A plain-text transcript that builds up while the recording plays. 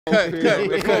Cut, bro,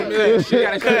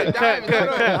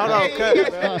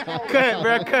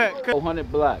 cut.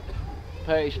 400 block.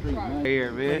 Page Street, man.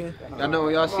 Here, man. Y'all know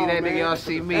when y'all see that nigga, y'all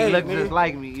see me. Look just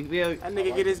like me. You feel me? That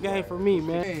nigga get his game for me,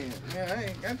 man. Man, I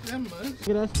ain't got that much.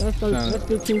 Yeah, that's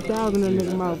 15,000 in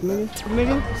nigga mouth, nigga.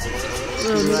 Nigga.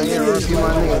 Right here, RP my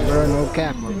nigga, bro. No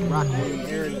cap. I'm rocking with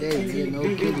him every day, nigga. No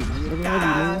kidding,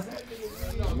 nigga.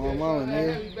 My mama,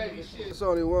 nigga. It's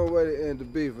only one way to end the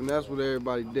beef, and that's with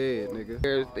everybody dead, nigga.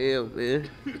 Here's them, man.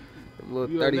 Them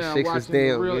little 36s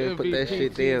down, man. Put that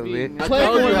shit down, man. I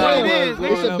told you how it is.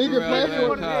 It's a bigger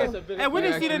platform. Hey, we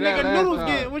didn't see the nigga Noodles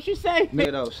get. What you say?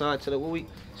 Nigga, though, sign to the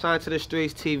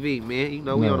Streetz TV, man. You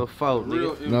know we on the phone,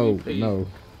 nigga. No.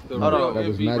 Hold on, that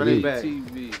was not run it it. back.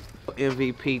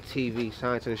 TrmvpTV,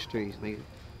 sign to the streets, nigga.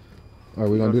 All right,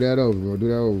 we're gonna do that over. We're gonna do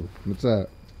that over. What's up?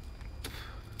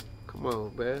 Come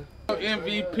on, man.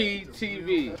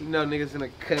 TrmvpTV. You know niggas in the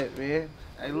cut, man.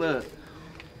 Hey, look.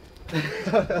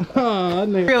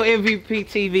 Nigga. Real MVP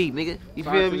TV, nigga. You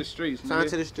feel me? To the streets, Sign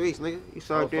to the streets, nigga. You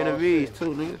saw it in the V's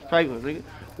too, nigga. Paper, nigga.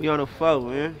 We on the phone,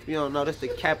 man. If you don't know, this the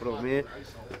capital, man.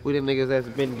 We the niggas that's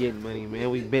been getting money, man.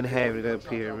 We been having it up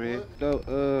here, man.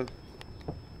 So,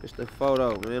 it's the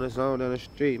photo, man. It's on down the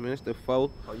street, man. It's the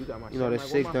photo. Oh, you got my You know, the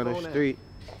 6 down the street.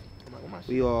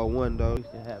 We all one, though.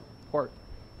 Used to have pork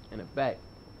in the back.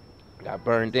 Got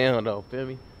burned down, though, feel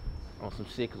me? On some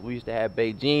shit, cause we used to have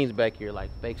Beijing's back here,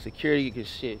 like fake security and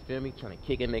shit, feel me? Trying to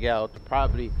kick a nigga out the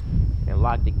property and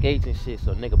lock the gates and shit,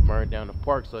 so nigga burned down the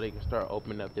park so they can start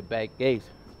opening up the back gates.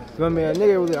 Feel me? A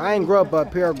nigga, I ain't grew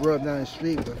up here, I grew up down the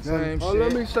street, but Oh,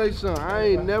 let me say something. I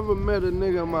ain't never met a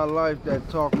nigga in my life that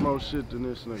talk more shit than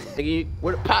this nigga. Nigga,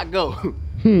 where the pot go?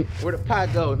 Where the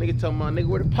pot go? Nigga tell my nigga,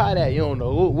 where the pot at? You don't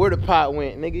know where the pot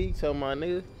went, nigga. You tell my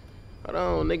nigga, hold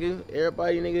on, nigga.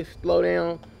 Everybody, nigga, slow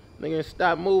down. Nigga,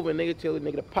 stop moving, nigga, till the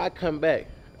nigga the pot come back.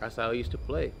 That's how I used to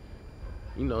play.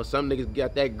 You know, some niggas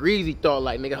got that greasy thought,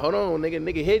 like, nigga, hold on,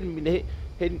 nigga hitting me,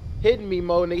 hitting me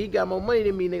more, nigga. He got more money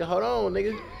than me, nigga. Hold on,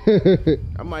 nigga.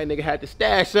 I might, nigga, have to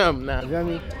stash something now. you feel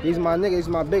me? These my niggas, these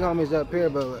my big homies up here,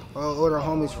 but older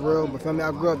homies for real. But feel me, I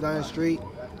grew up down the street.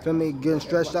 Feel me, getting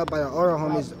stretched out by the older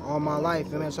homies all my life.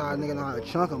 Feel me, that's how a nigga know how to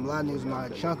chunk them. A lot of niggas know how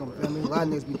to chunk them. Feel me? A lot of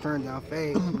niggas be turned down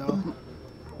fades, you know.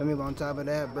 Feel me? But on top of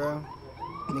that, bro,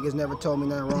 niggas never told me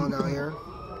nothing wrong out here.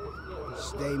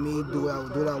 Stay me, do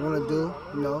what I want to do,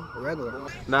 you know, regular.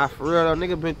 Nah, for real though,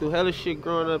 nigga been through hella shit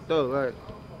growing up though, like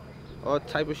all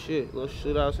type of shit, little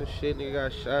shootouts and shit, nigga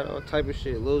got shot, all type of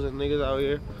shit, losing niggas out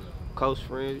here, close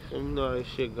friends, you know how this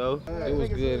shit go. It was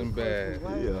good and bad.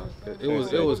 Yeah.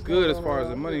 It was good as far as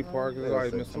the money part, cause there's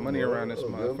always been some money around this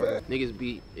motherfucker. Niggas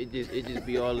be, it just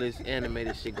be all this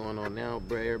animated shit going on now,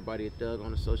 bro. Everybody a thug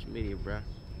on the social media, bro.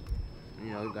 You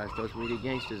know, you got social media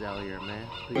gangsters out here, man.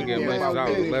 We get money since I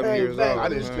was 11 years old. I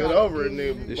just stood over it,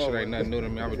 nigga. This shit ain't nothing new to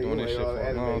me. I've been doing this shit for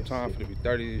a long time, for to be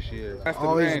 30 this year. That's the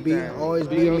Always main be thing.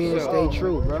 me and stay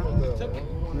true, bro. You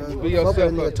know, Be yourself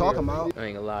fuck what a up nigga talking there. about. I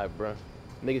ain't gonna lie, bro.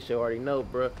 Niggas should already know,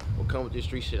 bro. What come with this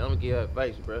street shit, I'm gonna give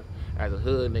advice, bro. As a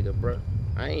hood nigga, bro.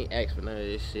 I ain't asked for none of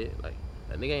this shit. Like,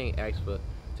 a nigga ain't asked for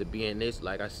to be in this.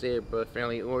 Like I said, bro,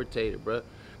 family orientated, bro.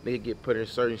 Nigga get put in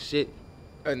certain shit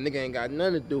a nigga ain't got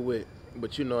nothing to do with.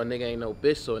 But you know a nigga ain't no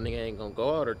bitch, so a nigga ain't gonna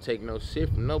go out or take no shit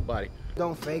from nobody.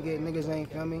 Don't fake it, niggas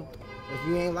ain't, feel me? If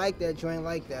you ain't like that, you ain't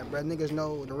like that, bro. Niggas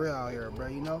know the real out here, bro,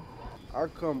 you know? I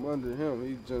come under him.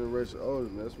 He's a generation older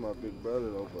than me. That's my big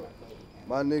brother though, but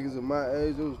my niggas at my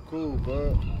age, it was cool,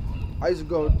 bro. I used to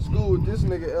go to school with this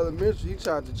nigga elementary. He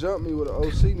tried to jump me with an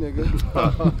OC nigga.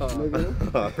 Nigga.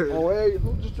 Oh, hey,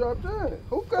 who just dropped that?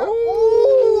 Who got?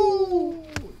 Ooh!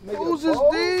 Who's this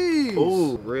these?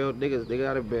 Ooh, real niggas, they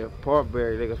gotta be part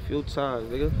buried, nigga, a few times,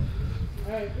 nigga.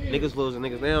 Niggas losing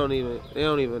niggas, they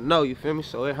don't even know, you feel me?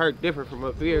 So it hurt different from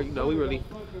up here, you know,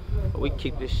 we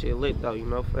keep this shit lit though, you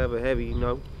know, forever heavy, you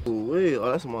know. Ooh, wait,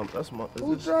 oh, that's my.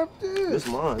 Who dropped this? This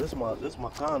mine. This my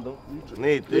condo. You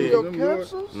need These this. your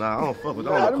capsules? Nah, I don't fuck with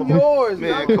Nah, that. them yours,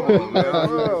 Man, nah. come on, man.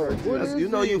 Bro, what That's, is you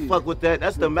know you these? fuck with that.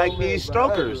 That's the MacD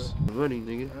Strokers. Money,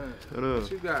 nigga. Hold on.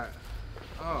 What you got?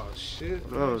 Oh shit.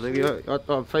 Oh, nigga, I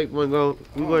thought fake wasn't going.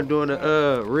 We weren't doing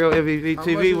the real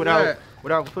MVPTV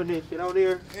without putting this shit on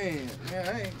there. Man,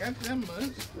 I ain't got that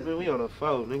much. Man, we on the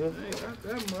phone, nigga. I ain't got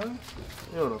that much.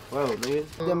 We on the phone, nigga.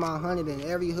 Them my 100 in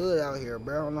every hood out here,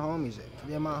 bro, on the homies.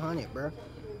 Them my 100, bro.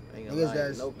 Niggas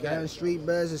that's down the street,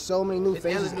 bro. There's so many new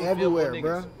faces everywhere,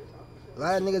 bro. A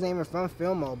lot of niggas ain't even from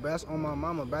Fillmore, bro. That's on my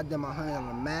mama, bro. Them my 100 on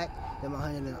the Mac, them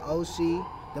my 100 in OC,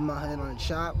 them my 100 on the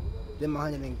Chop. Them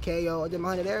 100 in KO, them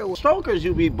 100 everywhere. Strokers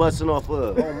you be busting off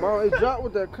of. Oh, mom, it dropped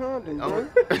with that condom, bro.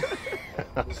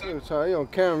 He on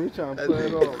camera, he trying to play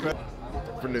it off.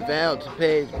 From the Val to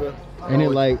Page, bro. Ain't it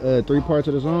like 3 parts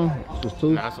of the song? It's just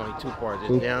 2? Nah, it's only 2 parts.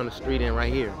 It's down the street and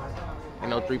right here. Ain't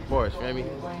no 3 parts, feel me?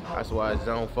 That's why it's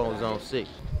zone 4, zone 6.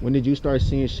 When did you start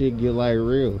seeing shit get like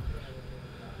real?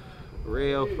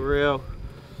 Real, for real.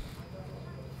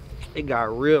 It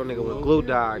got real, nigga, with Glue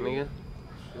Dog, nigga.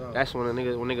 That's when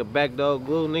nigga backdog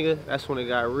glue, nigga, that's when it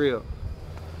got real.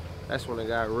 That's when it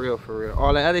got real, for real.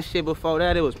 All that other shit before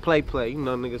that, it was play. You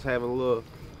know, niggas having a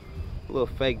little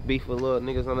fake beef with little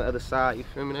niggas on the other side, you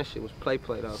feel me? That shit was play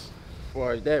though. As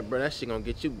far as that, bro, that shit gonna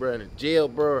get you, bro, in jail,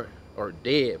 bro, or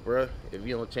dead, bro. If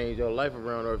you don't change your life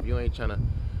around, or if you ain't trying to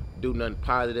do nothing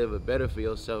positive or better for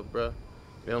yourself, bro.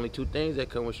 The only 2 things that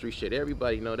come with street shit,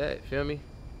 everybody know that, feel me?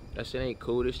 That shit ain't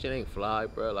cool, this shit ain't fly,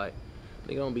 bro. Like,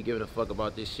 nigga don't be giving a fuck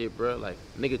about this shit, bro. Like,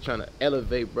 nigga trying to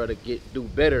elevate, bro, to do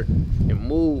better and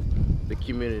move the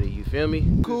community, you feel me?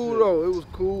 Cool though, it was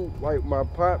cool. Like my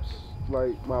pops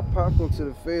went to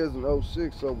the feds in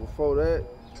 06, so before that,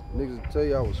 niggas would tell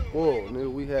you I was spoiled.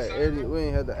 Nigga, we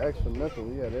ain't had to ask for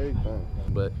nothing, we had everything.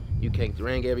 But you can't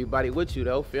bring everybody with you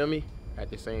though, feel me? At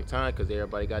the same time, cause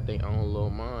everybody got their own little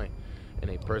mind and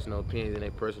their personal opinions and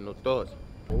their personal thoughts.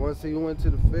 But once he went to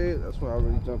the Fed, that's when I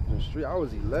really jumped in the street. I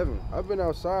was 11. I've been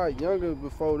outside younger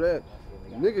before that.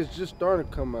 Niggas just started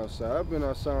to come outside. I've been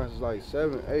outside since like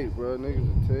 7, 8, bro. Niggas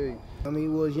will tell you. I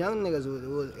mean, we was young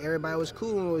niggas. Everybody was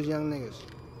cool when we was young niggas.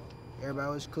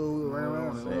 Everybody was cool. We ran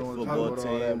around. Football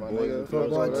team,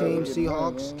 Football team,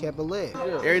 Seahawks, kept it lit.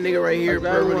 Every nigga right here,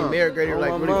 bro, when he migrated,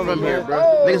 like, when he from here, bro.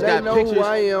 Niggas got know pictures, who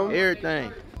I am.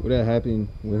 everything. What that happened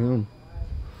with him?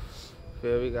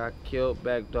 Feel me? Got killed,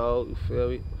 back dog, you feel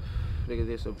me? Niggas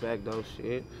did some back dog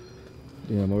shit.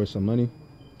 Damn, over some money?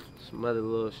 Some other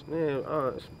little shit. Man,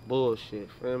 it's bullshit,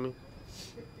 feel me?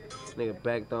 Nigga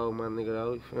back dog my nigga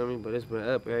though, you feel me? But it's been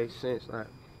up ever since, like.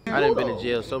 I done been in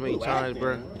jail so many times,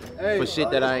 bro, for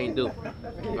shit that I ain't do.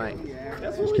 Like,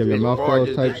 Just keep your mouth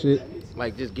closed type shit?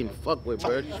 Like, just getting fucked with,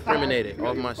 bro. Discriminated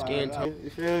off my skin tone. You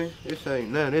feel me? This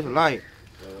ain't nothing, this life.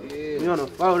 We on the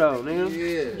photo,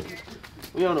 nigga. Yeah.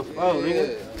 We on the phone,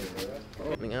 nigga.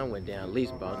 Nigga, I went down at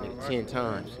least about, nigga, 10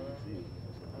 times.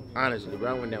 Honestly,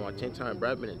 bro, I went down about 10 times,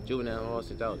 bro. I've been in juvenile hall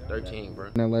since I was 13, bro.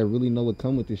 And I like really know what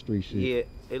come with this street shit. Yeah,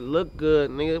 it look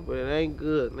good, nigga, but it ain't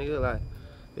good, nigga. Like,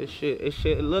 this shit,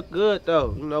 it look good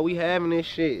though. You know, we having this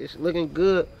shit. It's looking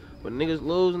good, but niggas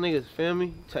lose, niggas, feel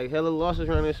me? Take hella losses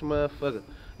around this motherfucker.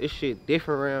 This shit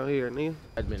different around here, nigga.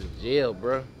 I've been in jail,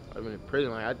 bro. I've been in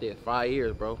prison, like, I did 5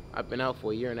 years, bro. I've been out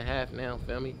for a 1.5 years now,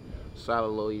 feel me? Solid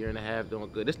little 1.5 years doing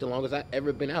good. This the longest I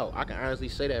ever been out. I can honestly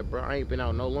say that, bro. I ain't been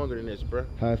out no longer than this, bro.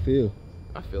 How I feel?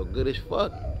 I feel good as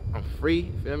fuck. I'm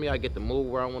free, feel me? I get to move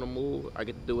where I want to move. I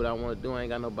get to do what I want to do. I ain't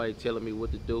got nobody telling me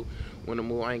what to do, when to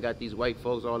move. I ain't got these white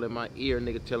folks all in my ear,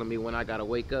 nigga, telling me when I gotta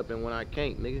wake up and when I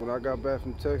can't, nigga. When I got back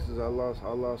from Texas, I lost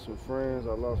some friends.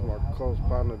 I lost my close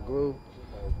partner, Glue,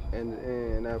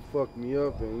 and that fucked me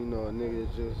up. And you know, a nigga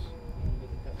just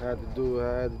had to do what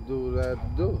I had to do what I had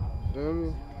to do. Feel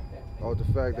me? Off the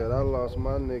fact that I lost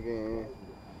my nigga, and you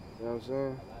know what I'm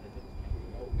saying?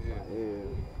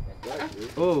 Yeah.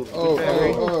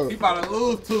 Oh. He about to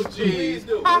lose 2 G's.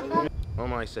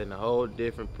 I'm like set in a whole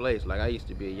different place. Like, I used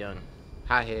to be a young,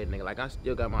 high-head nigga. Like, I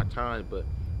still got my times, but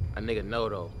a nigga know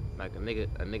though. Like, a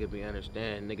nigga be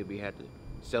understand. Nigga be have to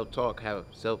self-talk, have a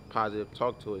self-positive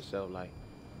talk to itself. Like,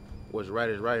 what's right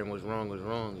is right and what's wrong is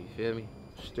wrong. You feel me?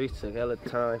 Streets took hella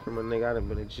time from a nigga. I done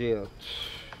been in jail.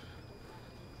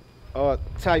 All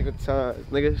type of times,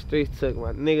 nigga. Streets took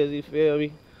my niggas, you feel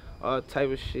me? All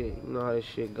type of shit. You know how this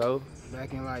shit go.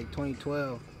 Back in like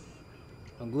 2012,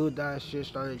 when Glue died, shit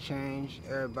started to change.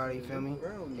 Everybody, feel me?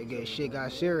 Shit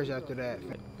got serious after that.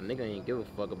 A nigga ain't give a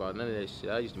fuck about none of that shit.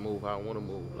 I used to move how I want to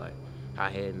move. Like, I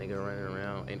had nigga running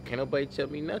around, and can't nobody tell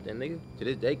me nothing, nigga. To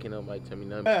this day, can't nobody tell me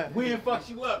nothing. We ain't fucked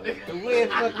you up, nigga. We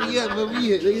ain't fucked me up, but we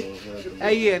here, nigga.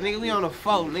 Hey, yeah, nigga, we on the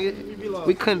phone, nigga.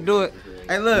 We couldn't do it.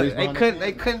 Hey, look,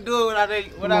 they couldn't do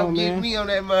it without getting me on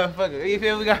that motherfucker. You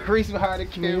feel me? We got Reese behind the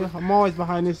camera. I'm always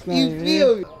behind this thing. You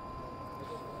feel me?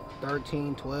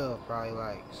 13, 12, probably,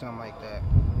 like something like that.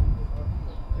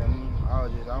 Feel me? I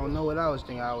don't know what I was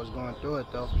thinking. I was going through it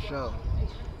though, for sure.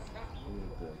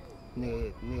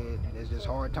 Nigga, it's just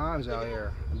hard times out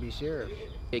here, to be serious.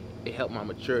 It helped my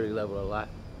maturity level a lot,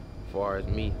 as far as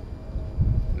me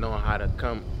knowing how to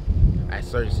come at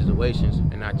certain situations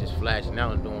and not just flashing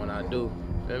out and doing what I do.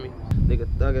 Feel me? Nigga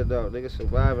thug it though. Nigga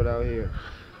survive it out here.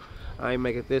 I ain't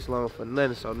make it this long for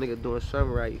nothing, so nigga doing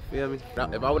something right, you feel me?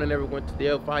 If I would've never went to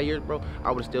jail 5 years, bro,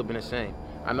 I would've still been the same.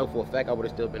 I know for a fact I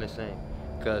would've still been the same.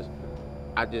 Cause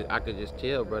I could just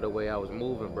tell, bro, the way I was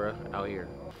moving, bro, out here.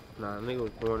 Nah, nigga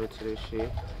was born into this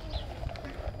shit.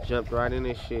 Jumped right in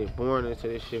this shit, born into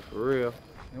this shit for real.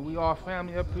 and we all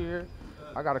family up here.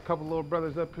 I got a couple little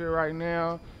brothers up here right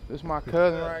now. This my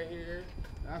cousin right here.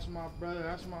 That's my brother,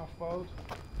 that's my folks.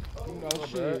 You know,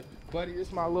 shit. Buddy,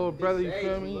 this my little brother, you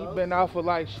feel me? He been out for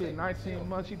like, shit, 19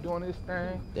 months, he doing his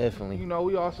thing. Definitely. You know,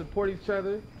 we all support each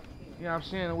other. You know what I'm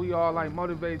saying? We all like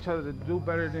motivate each other to do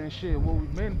better than shit, what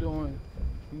we've been doing.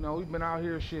 You know, we've been out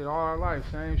here shit all our life,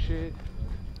 same shit.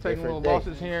 Taking little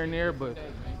losses here and there, but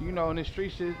you know, in the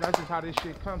street shit, that's just how this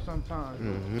shit comes sometimes.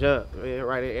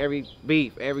 Right at every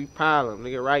beef, every problem,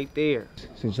 nigga, right there.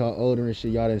 Since y'all older and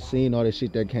shit, y'all done seen all the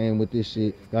shit that came with this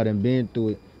shit. Y'all done been through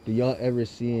it. Do y'all ever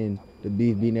seen the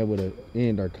beef being able to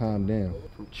end or calm down?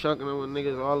 From chunking them with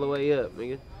niggas all the way up,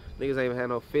 nigga. Niggas ain't even had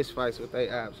no fist fights with they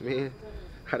ops, man.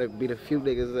 How to beat a few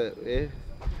niggas up, man.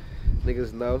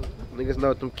 Niggas know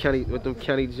what them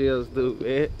county jails do, man.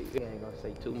 I ain't gonna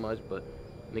say too much, but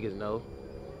niggas know.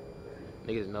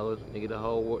 Niggas know. Nigga, the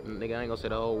whole world. Nigga, I ain't gonna say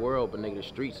the whole world, but nigga, the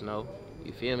streets know.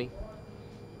 You feel me?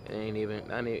 It ain't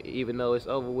even though it's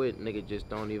over with, nigga just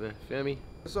don't even feel me.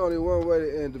 It's only one way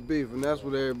to end the beef, and that's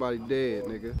with everybody dead,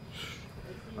 nigga.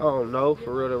 I don't know,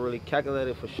 for real to really calculate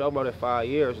it for sure more than 5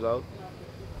 years though.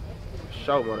 For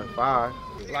sure more than 5.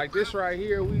 Like this right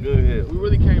here, we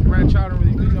really can't branch out and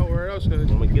really be nowhere else because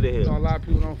you know, a lot of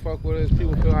people don't fuck with us.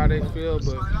 People feel how they feel,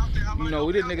 but you know,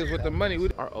 we did niggas with the money.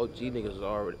 Our OG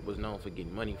niggas was known for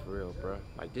getting money for real, bro.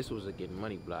 Like this was a getting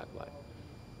money block. Like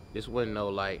this wasn't no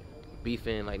like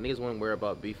beefing. Like niggas wasn't worried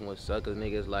about beefing with suckers,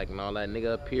 niggas. Like and all that.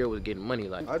 Nigga up here was getting money.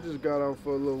 Like I just got on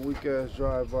for a little weak ass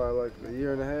drive by like a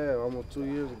year and a half, almost 2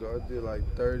 years ago. I did like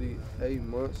 38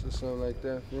 months or something like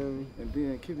that. Feel me? And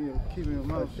then keeping your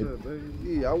mouth shut, baby.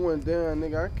 Yeah, I went down,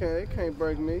 nigga. It can't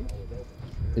break me.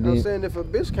 I'm saying if a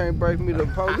bitch can't break me, the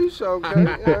police okay.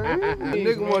 The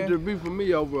nigga wanted to be for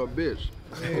me over a bitch.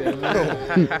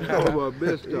 Yeah, over a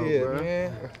bitch though, bro.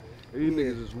 Man. These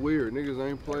niggas is weird. Niggas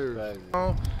ain't players.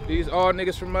 These all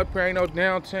niggas from up here ain't no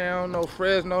downtown, no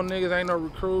Fresno niggas, ain't no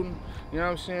recruiting. You know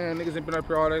what I'm saying? Niggas ain't been up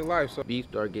here all their life. So beef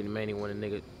start getting money when a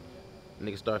nigga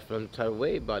start feeling the type of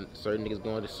way about certain niggas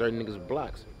going to certain niggas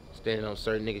blocks, standing on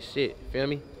certain niggas shit. Feel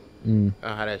me?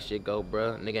 How that shit go,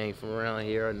 bro. Nigga ain't from around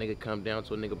here. A nigga come down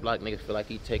to a nigga block. Nigga feel like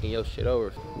he taking your shit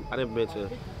over. I done been to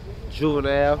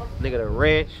Juvenile, nigga the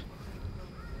Ranch,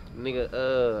 nigga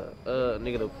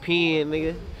the Pen,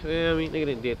 nigga. Feel me? Nigga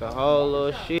done did the whole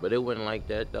little shit. But it wasn't like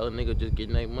that though. Nigga just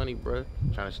getting their money, bro.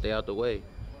 Trying to stay out the way.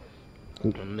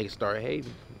 When niggas start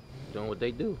hating, doing what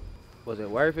they do. Was it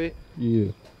worth it?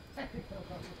 Yeah.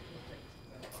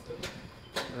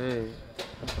 Man,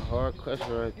 that's a hard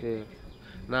question right there.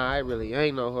 Nah, I really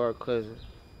ain't no hard question.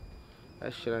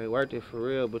 That shit ain't worth it for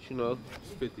real, but you know.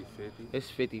 It's 50-50.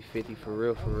 It's 50-50 for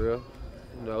real, for real.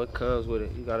 You know, it comes with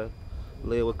it. You gotta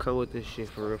live what come with this shit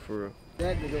for real, for real.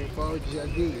 That nigga ain't followed you, I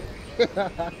did.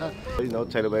 You know,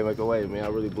 Taylor Bay make a way, man. I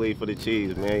really bleed for the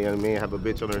cheese, man. You know what I mean? Have a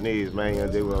bitch on her knees, man. You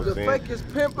know, dig what I'm saying? The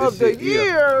fakest pimp of the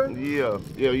year. Yeah.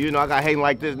 You know, I got hating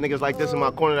like this, niggas like this in my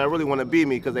corner that really want to be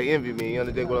me because they envy me. You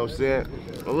know, dig what I'm saying?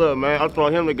 But look, man, I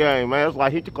taught him the game, man. That's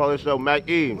why he should call himself Mac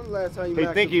E. When the last time you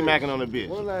He think he macking on a bitch.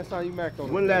 When the last time you macked on a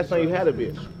bitch? When the last time you had a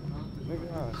bitch? Nigga,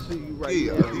 I see you right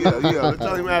Yeah. Let's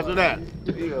tell him after that.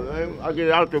 Yeah, man. I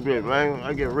get out the bitch, man.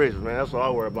 I get rich, man. That's all I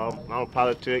worry about. I don't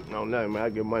politic, no nothing, man. I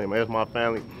get money, man. That's my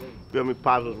family. Feel me?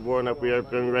 Pops was born up here.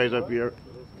 Feel me? Raised up here.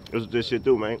 This is this shit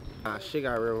too, man. Shit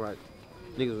got real like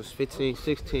niggas was 15,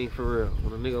 16 for real.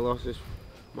 When a nigga lost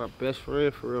my best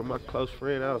friend for real, my close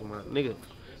friend, that was my nigga.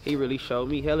 He really showed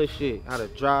me hella shit. How to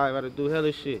drive, how to do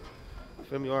hella shit.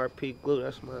 Feel me? RP Glue,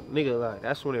 that's my nigga. Like,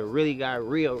 that's when it really got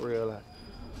real, like.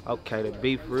 Okay, the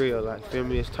beef real, like, feel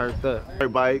me, it's turned up.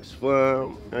 Everybody's fun, you know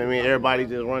what I mean? Everybody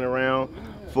just running around,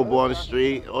 football on the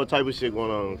street, all type of shit going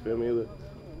on, feel me?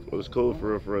 It was cool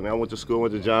for real. I went to school,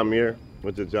 went to John Muir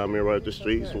right up the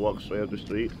street, used to walk straight up the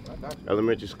street.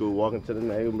 Elementary school, walking to the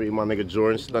neighborhood, my nigga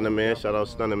Jordan, Stunner Man, shout out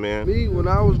Stunner Man. Me, when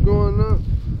I was growing up,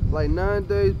 like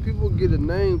nowadays, people get a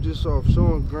name just off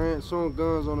showing guns on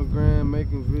the gram,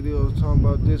 making videos, talking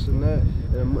about this and that,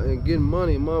 and getting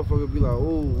money. And motherfucker be like,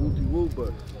 oh, whoopty whoop,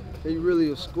 but he really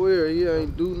a square. He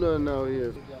ain't do nothing out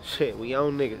here. Shit, we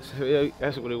own niggas.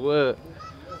 That's what it was.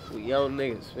 We own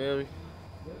niggas, feel me?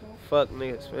 Fuck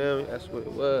niggas, feel me? That's what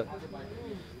it was.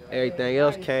 Everything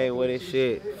else came with it,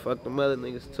 shit. Fuck them other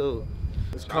niggas too.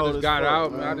 I just got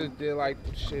out, man. I just did like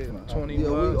shit 20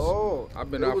 months.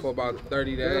 I've been out for about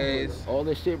 30 days. All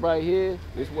this shit right here,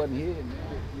 this wasn't here, man.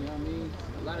 You know what I mean?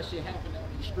 A lot of shit happened out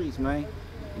in the streets, man.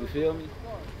 You feel me?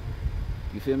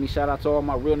 You feel me? Shout out to all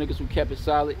my real niggas who kept it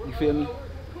solid. You feel me?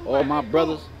 All my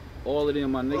brothers, all of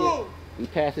them, my nigga. We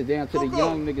pass it down to the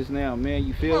young niggas now, man.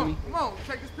 You feel me? Come on,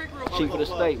 take this pic real quick. Chief of the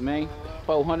state, man.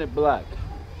 400 block.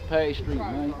 Page Street,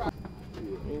 man.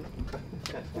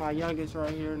 My youngest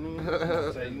right here,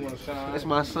 nigga. That's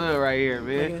my son right here,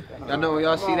 man. Y'all know when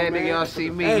y'all see that nigga, y'all see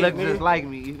me. He look just like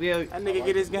me. You feel me? That nigga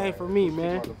get his game from me,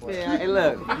 man. Yeah, hey,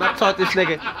 look. I taught this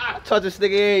nigga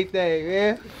everything,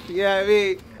 man. You know what I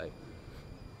mean? Like,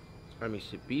 I mean,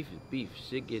 shit, beef is beef.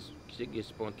 Shit gets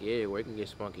spunky everywhere. It can get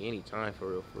spunky anytime,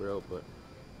 for real. But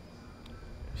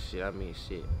shit, I mean,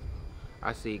 shit.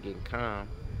 I see it getting calm.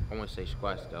 I wouldn't say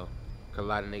squash though, cause a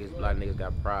lot of niggas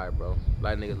got pride, bro. A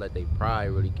lot of niggas let their pride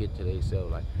really get to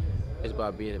themselves. Like, it's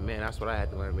about being a man. That's what I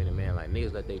had to learn being a man. Like,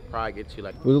 niggas let their pride get to you.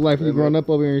 Like, What's it like for you growing up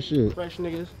over here and shit? Fresh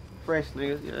niggas. Fresh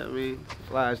niggas, you know what I mean?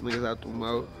 Flies niggas out the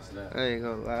mouth. I ain't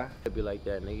gonna lie. It be like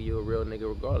that, nigga. You a real nigga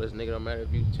regardless. Nigga, don't matter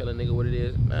if you tell a nigga what it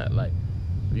is. Not like,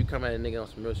 if you come at a nigga on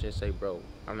some real shit and say, bro,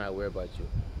 I'm not worried about you,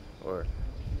 or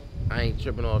I ain't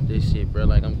tripping off this shit, bro.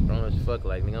 Like, I'm grown as fuck.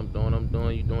 Like, nigga, I'm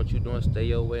doing, you doing what you doing. Stay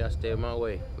your way, I stay my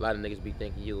way. A lot of niggas be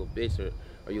thinking you a bitch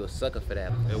or you a sucker for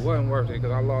that. It wasn't worth it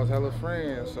because I lost hella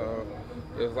friends. So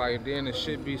it's like then the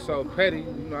shit be so petty.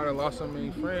 You know, I done lost so many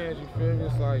friends. You feel me?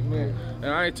 It's like, man. And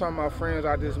I ain't talking about friends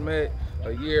I just met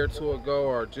a year or two ago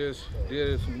or just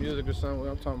did some music or something.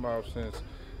 I'm talking about since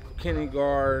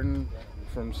kindergarten.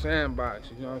 From Sandbox,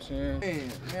 you know what I'm saying?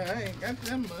 Man, I ain't got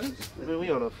that much. Man,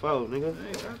 we on the phone, nigga. I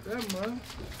ain't got that much.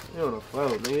 We on the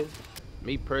phone, nigga.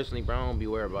 Me personally, bro, I don't be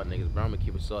worried about niggas, bro. I'm gonna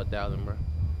keep it so 1,000, bro.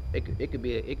 It could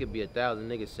be 1,000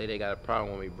 niggas say they got a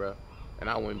problem with me, bro, and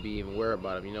I wouldn't be even worried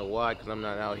about them. You know why? Cause I'm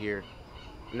not out here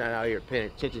paying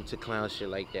attention to clown shit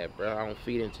like that, bro. I don't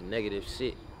feed into negative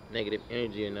shit, negative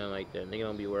energy or nothing like that. Nigga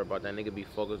don't be worried about that. Nigga be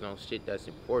focused on shit that's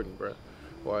important, bro, as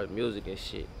far as music and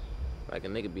shit. Like, a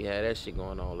nigga be had that shit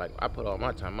going on. Like, I put all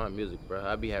my time on music, bro.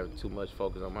 I be having too much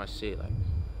focus on my shit. Like,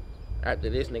 after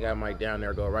this, nigga, I might down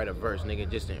there go write a verse, nigga,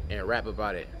 just and rap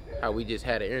about it. How we just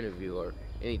had an interview or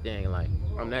anything. Like,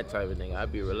 I'm that type of nigga. I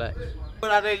be relaxed.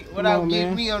 Without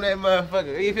getting me on that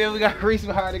motherfucker. You feel me? We got Reese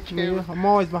behind the camera. I'm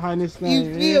always behind this thing,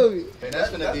 You feel me? Man, that's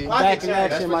gonna be Back in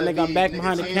action, my nigga. I'm back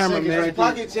behind the camera, man.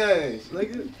 Pocket change,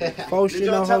 nigga. Full shit,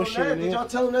 no whole shit, Did man. y'all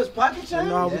tell him that's pocket change? You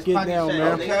know how we get down,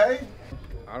 man. Okay.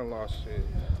 I done lost shit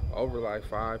over like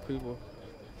 5 people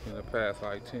in the past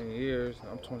like 10 years.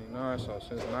 I'm 29, so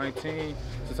since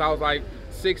I was like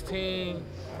 16,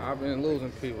 I've been losing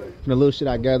people. From the little shit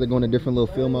I gathered going to different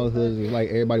little Fillmore hoods, it was like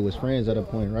everybody was friends at a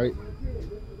point, right?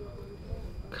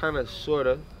 Kinda,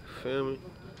 sorta, feel me?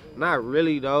 Not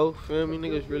really though, feel me?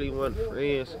 Niggas really weren't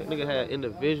friends. Niggas had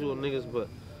individual niggas, but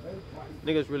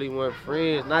niggas really weren't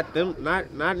friends. Not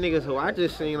niggas who I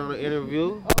just seen on the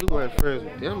interview. We weren't friends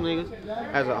with them niggas.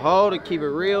 As a whole, to keep it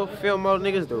real, Fillmore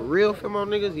niggas, the real Fillmore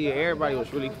niggas, yeah, everybody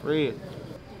was really friends.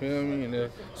 Feel me? And the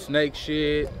snake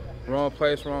shit, wrong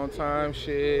place, wrong time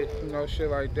shit, you know, shit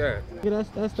like that.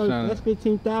 That's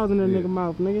 15,000 in a nigga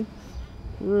mouth, nigga.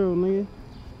 Real, nigga.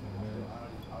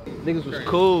 Niggas was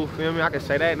cool, feel me? I can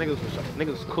say that. Niggas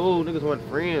was cool. Niggas wasn't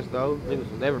friends though.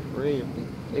 Niggas was never friends.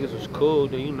 Niggas was cool,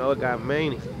 then you know it got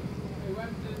many.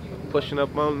 Pushing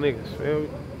up on niggas, feel me?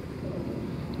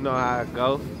 You know how it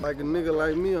go. Like a nigga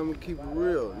like me, I'ma keep it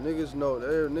real. Niggas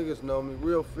know me.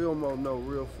 Real Fillmore know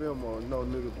real Fillmore. Know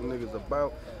niggas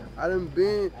about. I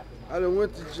done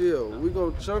went to jail. We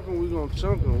gon' chunk 'em, we gon'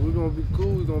 chunk 'em. We gonna be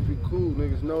cool, we gonna be cool.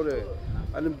 Niggas know that.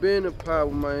 I done been in pot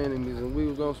with my enemies and we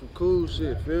was on some cool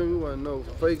shit, feel me? Wasn't no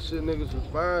fake shit, niggas was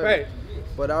fine. Hey.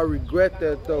 But I regret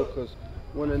that though, cause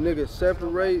when a nigga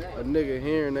separate, a nigga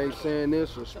hearing they saying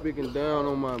this or speaking down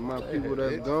on my people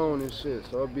that's gone and shit.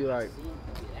 So I'd be like,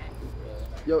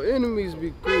 your enemies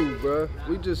be cool, bruh.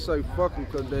 We just say fuck them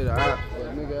cause they the ops.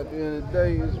 But nigga, at the end of the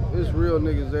day, it's real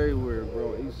niggas everywhere,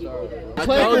 bro. East side.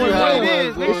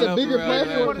 It's a bigger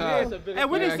platform. Hey,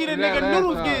 we didn't see the nigga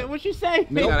Noodles get what you say.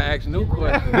 You gotta ask new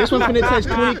questions. This one's finna touch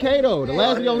 20K though. The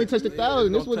last video only touched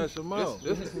 1,000. This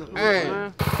one.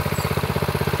 Hey.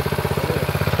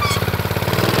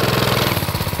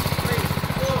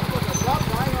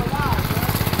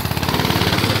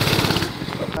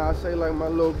 I say like my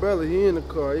little brother, he in the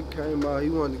car, he came out, he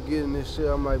wanted to get in this shit.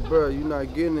 I'm like, bro, you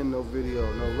not getting in no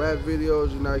video, no rap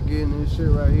videos, you not getting in this shit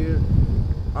right here.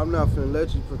 I'm not finna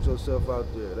let you put yourself out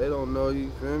there. They don't know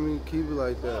you, feel me? Keep it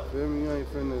like that, feel me? You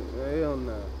ain't finna, hell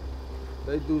nah.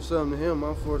 They do something to him,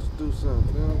 I'm forced to do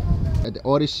something, feel me? At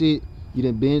all this shit you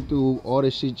done been through, all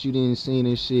the shit you didn't seen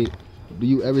and shit, do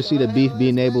you ever see the beef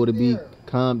being able to be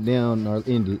calmed down or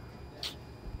ended?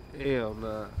 Hell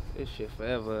nah. This shit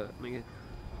forever, nigga.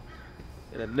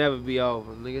 It'll never be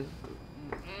over, nigga.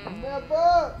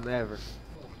 Never.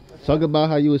 Talk about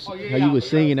how you was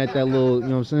singing at that little, you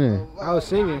know what I'm saying? I was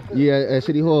singing. Yeah, at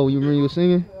City Hall. You remember you was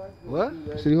singing? What?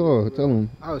 City Hall. Tell them.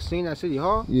 I was singing at City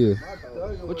Hall? Yeah.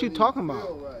 What you talking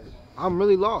about? I'm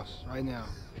really lost right now.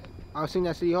 I was singing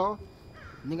at City Hall?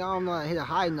 Nigga, I don't know how to hit a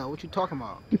high note. What you talking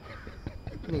about?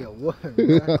 Nigga, what?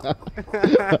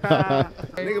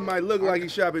 Nigga might look like he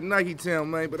shop at Nike Town,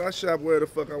 man, but I shop where the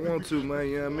fuck I want to, man.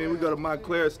 You know what I mean? We go to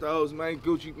Montclair stores, man,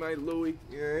 Gucci, man, Louis.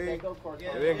 Yeah, and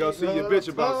then go see your bitch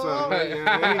about something, man. You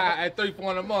know what I mean? At 3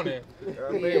 in the morning.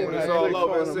 I mean, when it's all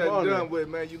over and said and done with,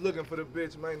 man, you looking for the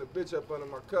bitch, man. The bitch up under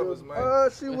my covers, man.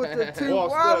 She with the T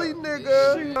Wally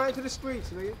nigga. She right to the streets,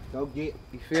 nigga. Go get,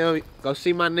 you feel me? Go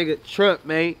see my nigga Trump,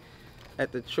 man,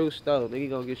 at the True Store. Nigga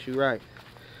gonna get you right.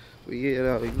 But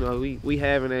yeah, you know, we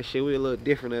having that shit. We a little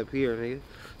different up here, nigga.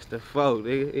 It's the foe,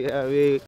 nigga. You know what I mean?